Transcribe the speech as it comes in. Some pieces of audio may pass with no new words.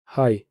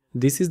Hi,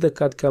 this is the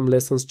CAD/CAM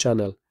Lessons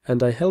channel,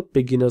 and I help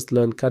beginners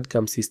learn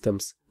CAD/CAM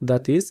systems,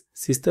 that is,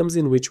 systems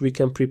in which we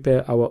can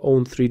prepare our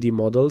own 3D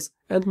models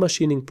and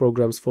machining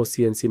programs for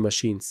CNC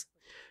machines.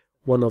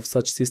 One of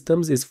such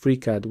systems is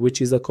FreeCAD,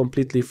 which is a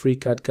completely free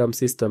CAD/CAM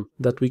system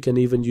that we can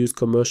even use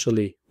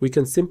commercially. We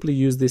can simply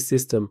use this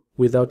system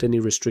without any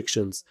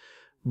restrictions,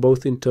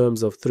 both in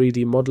terms of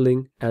 3D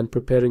modeling and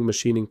preparing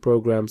machining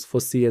programs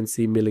for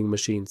CNC milling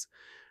machines.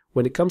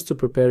 When it comes to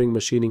preparing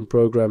machining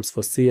programs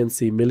for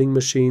CNC milling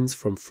machines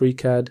from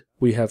FreeCAD,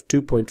 we have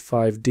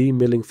 2.5D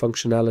milling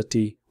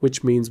functionality,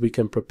 which means we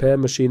can prepare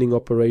machining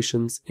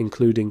operations,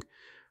 including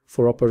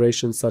for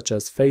operations such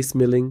as face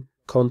milling,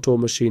 contour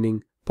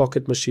machining,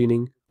 pocket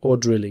machining, or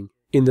drilling.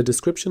 In the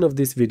description of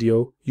this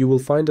video, you will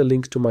find a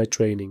link to my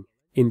training.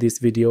 In this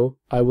video,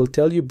 I will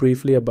tell you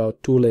briefly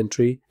about tool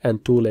entry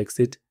and tool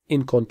exit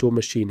in contour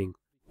machining.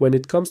 When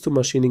it comes to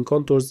machining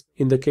contours,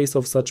 in the case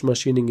of such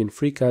machining in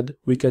FreeCAD,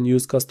 we can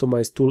use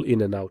customized tool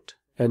in and out.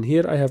 And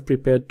here I have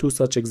prepared two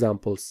such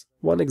examples.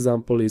 One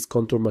example is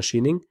contour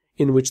machining,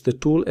 in which the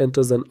tool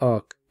enters an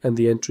arc and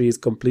the entry is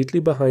completely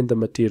behind the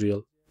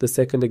material. The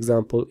second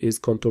example is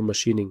contour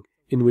machining,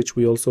 in which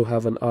we also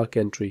have an arc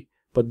entry,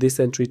 but this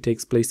entry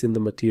takes place in the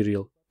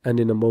material. And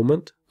in a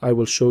moment, I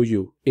will show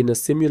you in a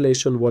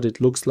simulation what it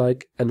looks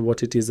like and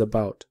what it is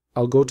about.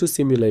 I'll go to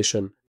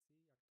simulation.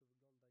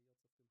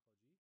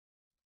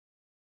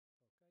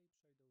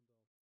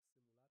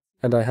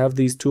 And I have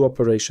these two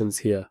operations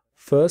here.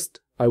 First,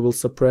 I will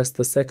suppress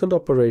the second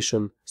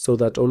operation so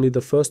that only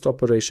the first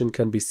operation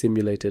can be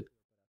simulated.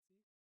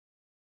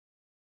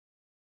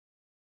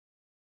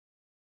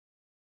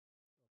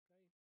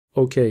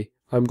 Okay,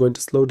 I'm going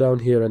to slow down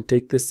here and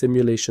take this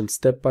simulation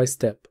step by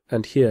step.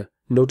 And here,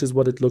 notice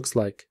what it looks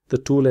like. The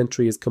tool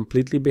entry is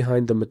completely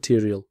behind the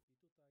material.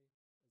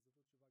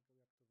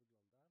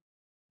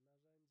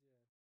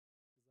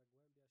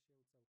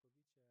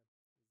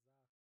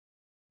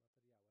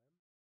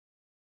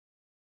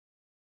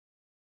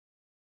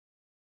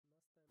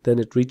 Then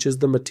it reaches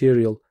the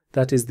material,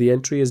 that is, the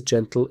entry is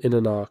gentle in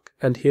an arc,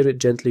 and here it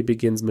gently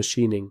begins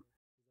machining.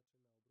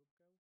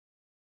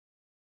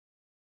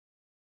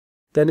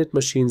 Then it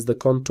machines the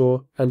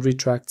contour and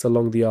retracts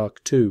along the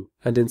arc too,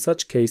 and in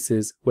such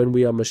cases, when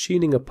we are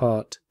machining a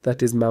part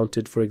that is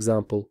mounted, for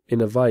example,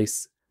 in a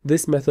vise,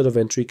 this method of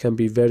entry can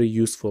be very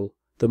useful.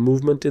 The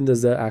movement in the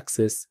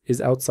Z-axis is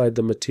outside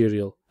the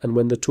material, and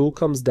when the tool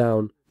comes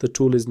down, the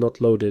tool is not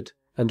loaded,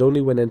 and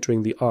only when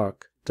entering the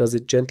arc does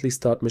it gently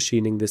start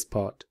machining this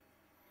part.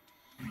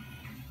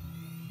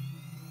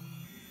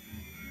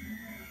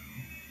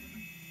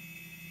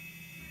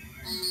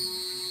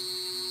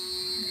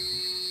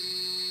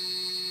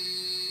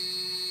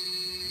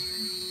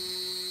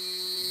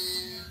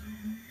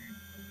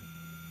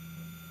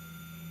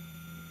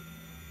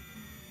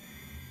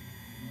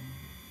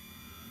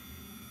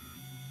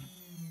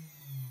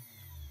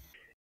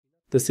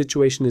 The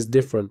situation is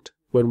different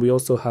when we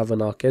also have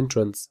an arc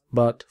entrance,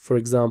 but, for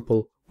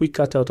example, we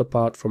cut out a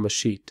part from a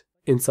sheet.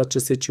 In such a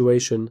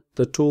situation,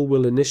 the tool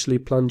will initially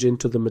plunge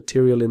into the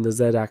material in the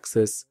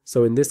Z-axis,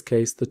 so in this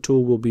case the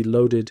tool will be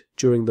loaded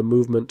during the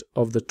movement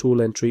of the tool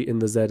entry in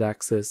the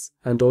Z-axis,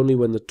 and only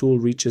when the tool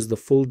reaches the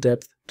full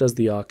depth does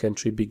the arc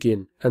entry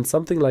begin. And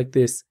something like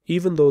this,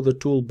 even though the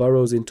tool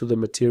burrows into the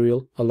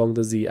material along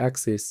the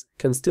Z-axis,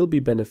 can still be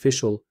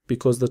beneficial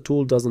because the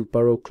tool doesn't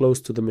burrow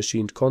close to the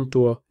machined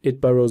contour,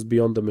 it burrows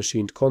beyond the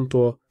machined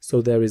contour,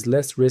 so there is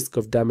less risk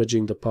of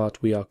damaging the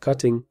part we are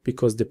cutting,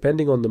 because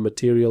depending on the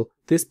material,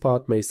 this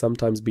part may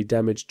sometimes be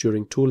damaged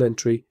during tool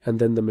entry and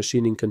then the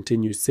machining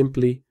continues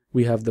simply.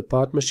 We have the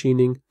part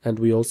machining and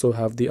we also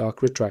have the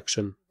arc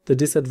retraction. The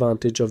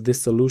disadvantage of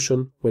this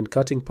solution when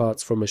cutting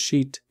parts from a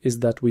sheet is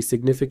that we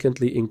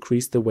significantly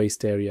increase the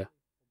waste area.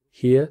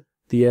 Here,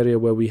 the area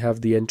where we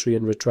have the entry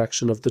and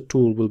retraction of the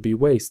tool will be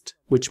waste,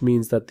 which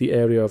means that the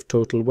area of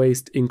total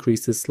waste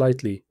increases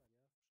slightly.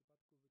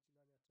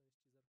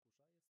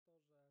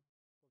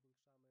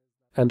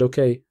 And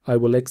okay, I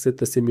will exit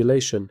the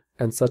simulation,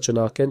 and such an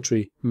arc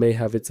entry may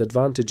have its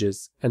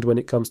advantages, and when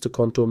it comes to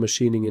contour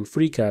machining in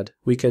FreeCAD,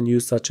 we can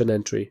use such an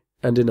entry.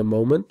 And in a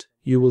moment,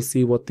 you will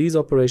see what these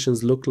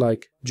operations look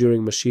like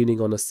during machining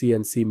on a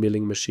CNC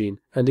milling machine.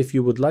 And if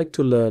you would like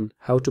to learn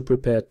how to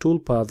prepare tool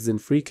paths in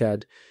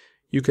FreeCAD,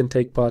 you can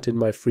take part in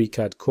my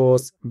FreeCAD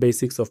course,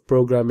 Basics of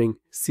Programming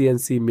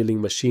CNC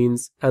Milling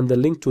Machines, and the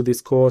link to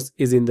this course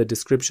is in the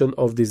description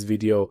of this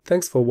video.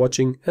 Thanks for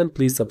watching and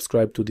please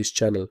subscribe to this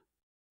channel.